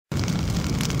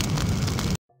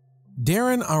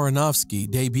Darren Aronofsky's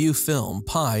debut film,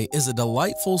 Pi, is a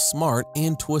delightful, smart,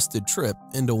 and twisted trip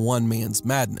into one man's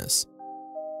madness.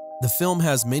 The film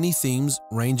has many themes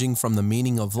ranging from the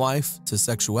meaning of life to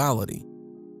sexuality.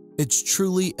 It's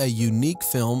truly a unique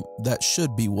film that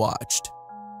should be watched.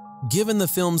 Given the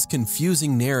film's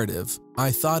confusing narrative, I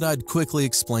thought I'd quickly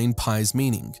explain Pi's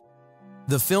meaning.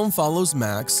 The film follows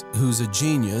Max, who's a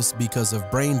genius because of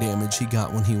brain damage he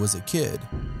got when he was a kid,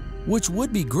 which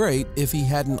would be great if he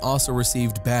hadn't also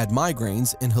received bad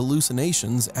migraines and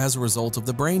hallucinations as a result of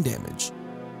the brain damage.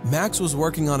 Max was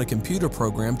working on a computer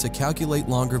program to calculate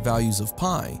longer values of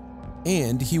pi,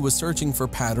 and he was searching for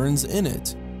patterns in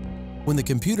it. When the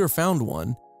computer found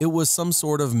one, it was some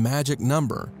sort of magic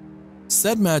number.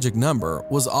 Said magic number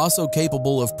was also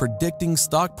capable of predicting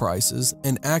stock prices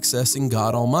and accessing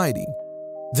God Almighty.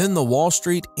 Then the Wall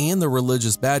Street and the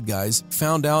religious bad guys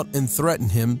found out and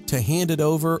threatened him to hand it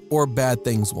over or bad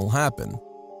things will happen.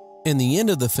 In the end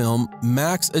of the film,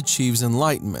 Max achieves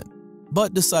enlightenment,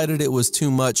 but decided it was too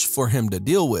much for him to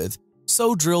deal with,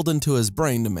 so drilled into his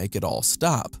brain to make it all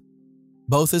stop.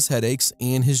 Both his headaches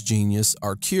and his genius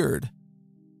are cured.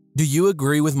 Do you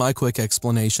agree with my quick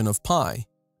explanation of Pi?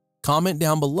 Comment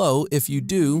down below if you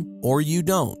do or you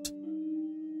don't.